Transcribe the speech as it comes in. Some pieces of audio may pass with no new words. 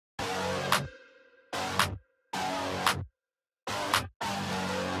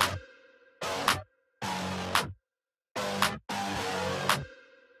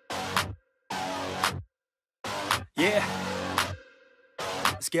Yeah,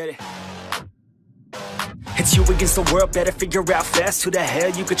 let's get it. It's you against the world, better figure out fast who the hell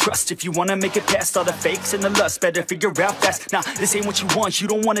you could trust if you wanna make it past all the fakes and the lust. Better figure out fast. Nah, this ain't what you want, you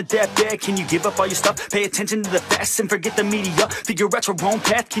don't want it that bad. Can you give up all your stuff? Pay attention to the facts and forget the media. Figure out your own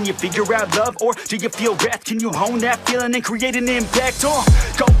path. Can you figure out love, or do you feel wrath? Can you hone that feeling and create an impact? Go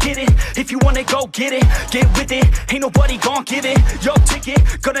get it, if you want it, go get it. Get with it, ain't nobody gon' give it your ticket.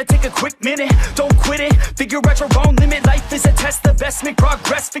 Gonna take a quick minute, don't quit it. Figure out your own limit, life is a test, the best make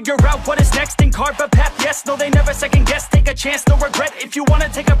progress. Figure out what is next and carve a path, yes. No, they never second guess, take a chance, no regret. If you wanna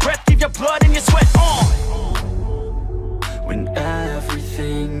take a breath, give your blood and your sweat on. When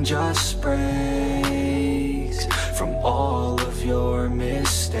everything just breaks from all of your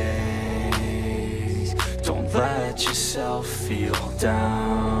mistakes, don't let yourself feel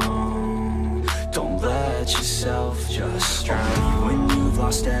down. Don't let yourself just drown. When you've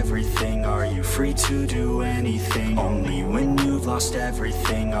lost everything, are you free to do anything? Only when you've lost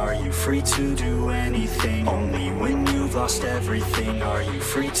everything, are you free to do anything? Only when you've lost everything, are you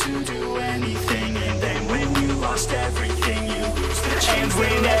free to do anything? And then when you lost everything, you lose the chance. And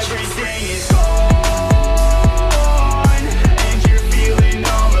when everything is gone and you're feeling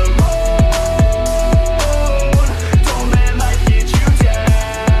all alone, don't let life get you down.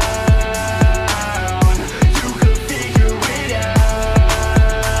 You could figure it out.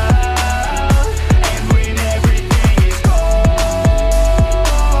 And when everything is gone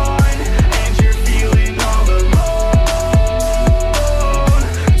and you're feeling all alone,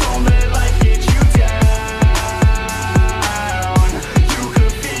 don't let life get you down. You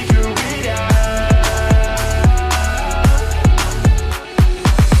could figure it out.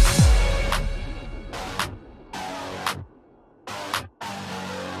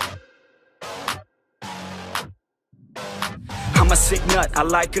 I'm a sick nut, I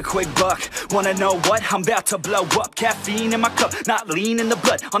like a quick buck. Wanna know what? I'm about to blow up. Caffeine in my cup, not lean in the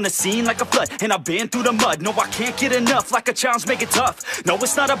blood. On the scene like a flood, and I've been through the mud. No, I can't get enough, like a challenge, make it tough. No,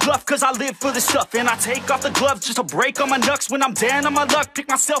 it's not a bluff, cause I live for this stuff. And I take off the gloves just to break all my knucks. When I'm down on my luck, pick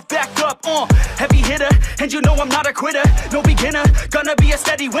myself back up. Heavy hitter, and you know I'm not a quitter. No beginner, gonna be a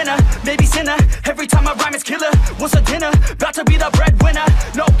steady winner. Maybe sinner, every time I rhyme is killer. What's a dinner? About to be the breadwinner.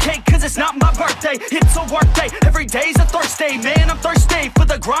 No cake, cause it's not my birthday. It's a work day, every day's a Thursday. Man, I'm thirsty for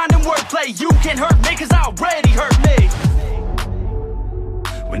the grind and wordplay. You can't hurt me, cause I already hurt me.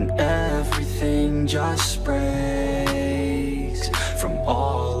 When everything just breaks from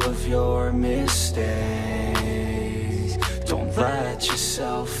all of your mistakes, don't let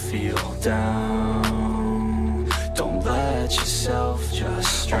yourself feel down. Don't let yourself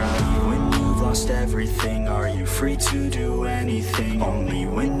just drown. When you've lost everything, are you free to do anything? Only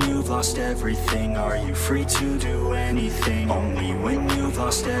when you've lost everything, are you free to do anything? Only when you've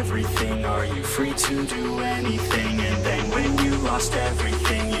lost everything, are you free to do anything? And then when you lost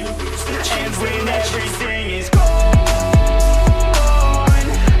everything, you lose the chance. And when everything is gone